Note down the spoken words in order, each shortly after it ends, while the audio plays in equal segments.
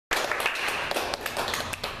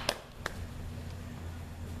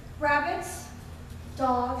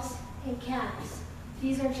dogs, and cats.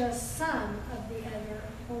 These are just some of the other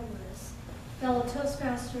homeless. Fellow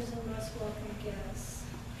Toastmasters and most welcome guests.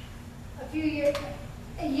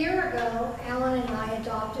 A year ago, Alan and I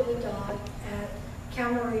adopted a dog at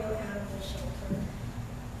Camarillo Animal Shelter.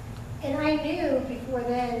 And I knew before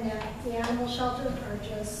then that the animal shelters are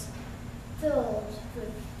just filled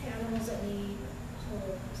with animals that need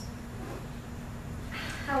homes.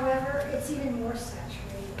 However, it's even more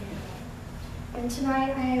saturated now. And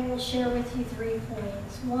tonight I will share with you 3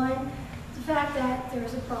 points. One, the fact that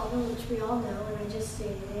there's a problem, which we all know, and I just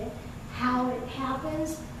stated it, how it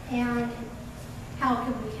happens, and how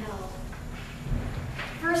can we help.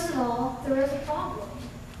 First of all, there is a problem.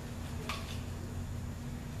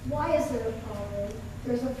 Why is there a problem?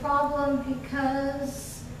 There's a problem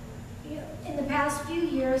because in the past few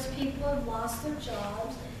years, people have lost their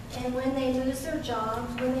jobs, and when they lose their jobs,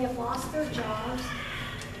 when they have lost their jobs,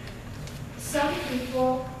 some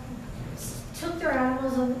people took their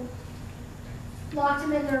animals and locked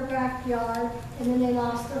them in their backyard, and then they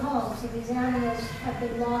lost their home. So these animals have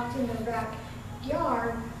been locked in their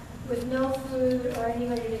backyard with no food or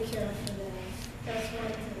anybody to care for them. That's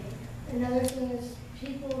one thing. Another thing is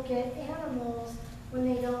people get animals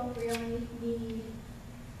when they don't really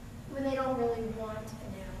want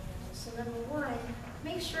an animal. So number one,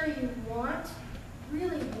 make sure you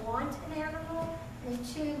really want an animal, and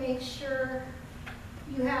two, make sure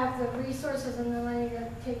you have the resources and the money to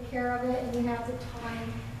take care of it, and you have the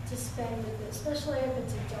time to spend with it, especially if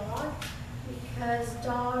it's a dog, because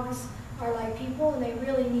dogs are like people and they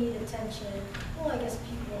really need attention. Well, I guess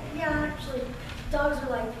people, yeah, actually, dogs are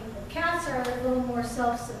like people. Cats are a little more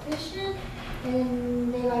self-sufficient,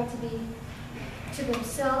 and they like to be to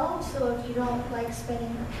themselves, so if you don't like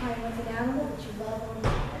spending time with an animal, but you love owning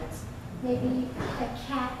pets, maybe a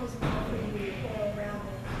cat is more for you or around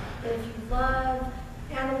it. But if you love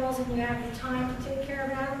animals and you have the time to take care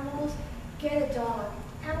of animals, get a dog.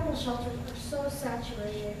 Animal shelters are so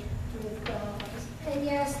saturated with dogs. And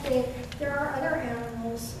yes, there are other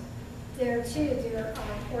animals there too. There are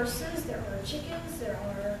horses, there are chickens, there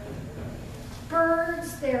are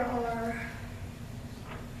birds, there are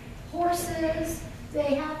horses.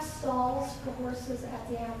 They have stalls for horses at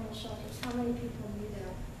the animal shelters. How many people knew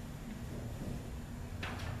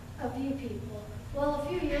that? A few people. Well, a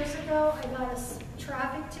few years ago, I got a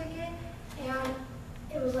traffic ticket, and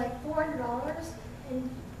it was like $400. And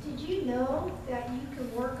did you know that you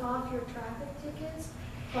can work off your traffic tickets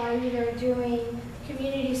by either doing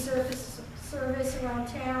community service around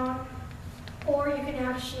town, or you can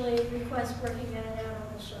actually request working at an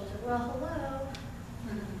animal shelter? Well, hello.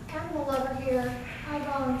 Animal lover here. I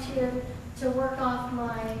volunteered to work off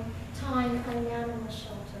my time at an animal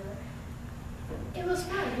shelter. It was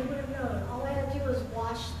fun. You would have known. All I had to do was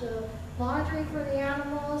wash the laundry for the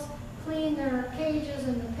animals, clean their cages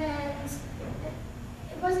and the pens.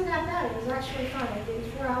 It wasn't that bad. It was actually fun. I did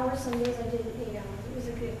 4 hours. Some days I did 8 hours. It was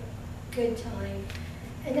a good time.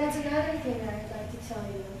 And that's another thing that I'd like to tell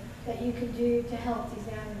you that you can do to help these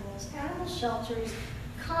animals. Animal shelters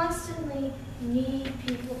constantly need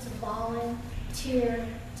people to volunteer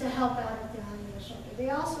to help out at the animal shelter.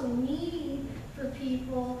 They also need for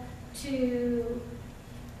people to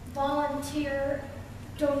volunteer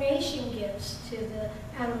donation gifts to the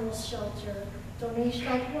animal shelter. Donation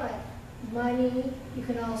like what? Money. You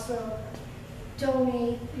can also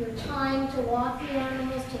donate your time to walk the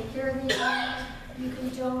animals, take care of the animals. You can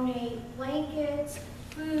donate blankets,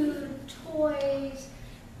 food, toys.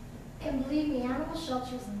 And believe me, animal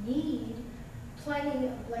shelters need plenty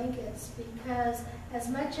of blankets, because as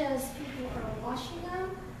much as people are washing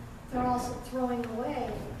them, they're also throwing away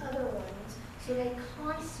other ones. So they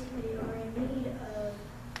constantly are in need of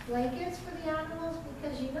blankets for the animals,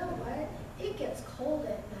 because you know what? It gets cold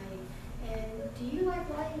at night. And do you like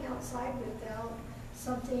lying outside without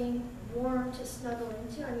something warm to snuggle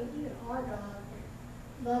into? I mean, even our dog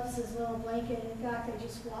loves his little blanket. In fact, I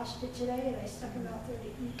just washed it today, and I stuck him out there to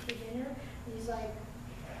eat for dinner. And he's like,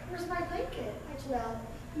 "Where's my blanket?" I told him,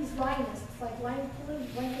 he's Linus. It's like pulling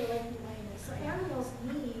a blanket away from Linus. So animals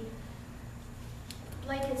need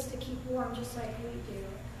blankets to keep warm, just like we do.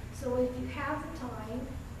 So if you have the time,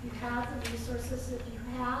 if you have the resources, if you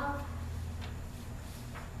have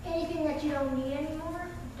anything that you don't need anymore,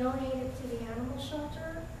 donate it to the animal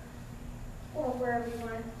shelter or wherever you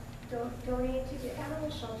want. Donate to the animal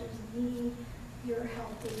shelters. Need your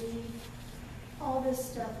help. They need all this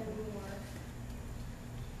stuff and more.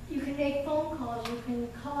 You can make phone calls. You can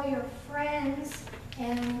call your friends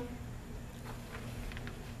and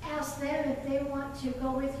ask them if they want to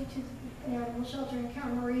go with you to an animal shelter in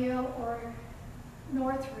Camarillo or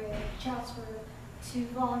Northridge, Chatsworth. to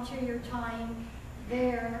volunteer your time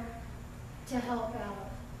there to help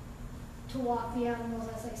out, to walk the animals,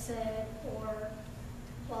 as I said, or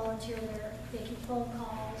volunteer there, making phone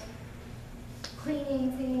calls,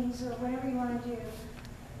 cleaning things, or whatever you want to do.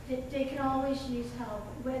 They can always use help,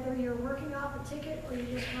 whether you're working off a ticket or you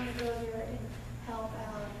just want to go there and help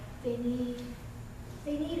out. They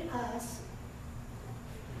need us,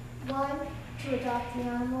 one, to adopt the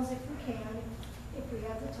animals if we can, if we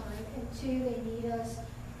have the time, and two, they need us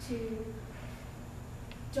to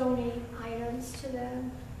donate items to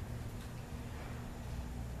them.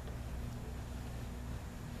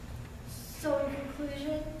 So in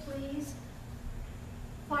conclusion, please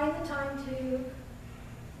find the time to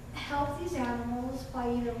help these animals by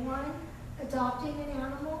either one, adopting an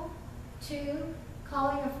animal, two,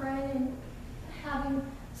 calling a friend and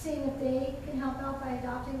seeing if they can help out by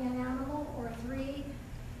adopting an animal, or three,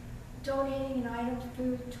 donating an item,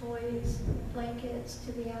 food, toys, blankets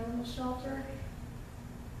to the animal shelter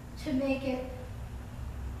to make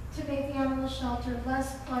the animal shelter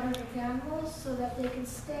less cluttered with animals so that they can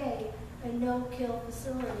stay a no-kill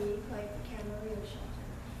facility like the Camarillo shelter.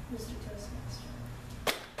 Mr. Toastmaster.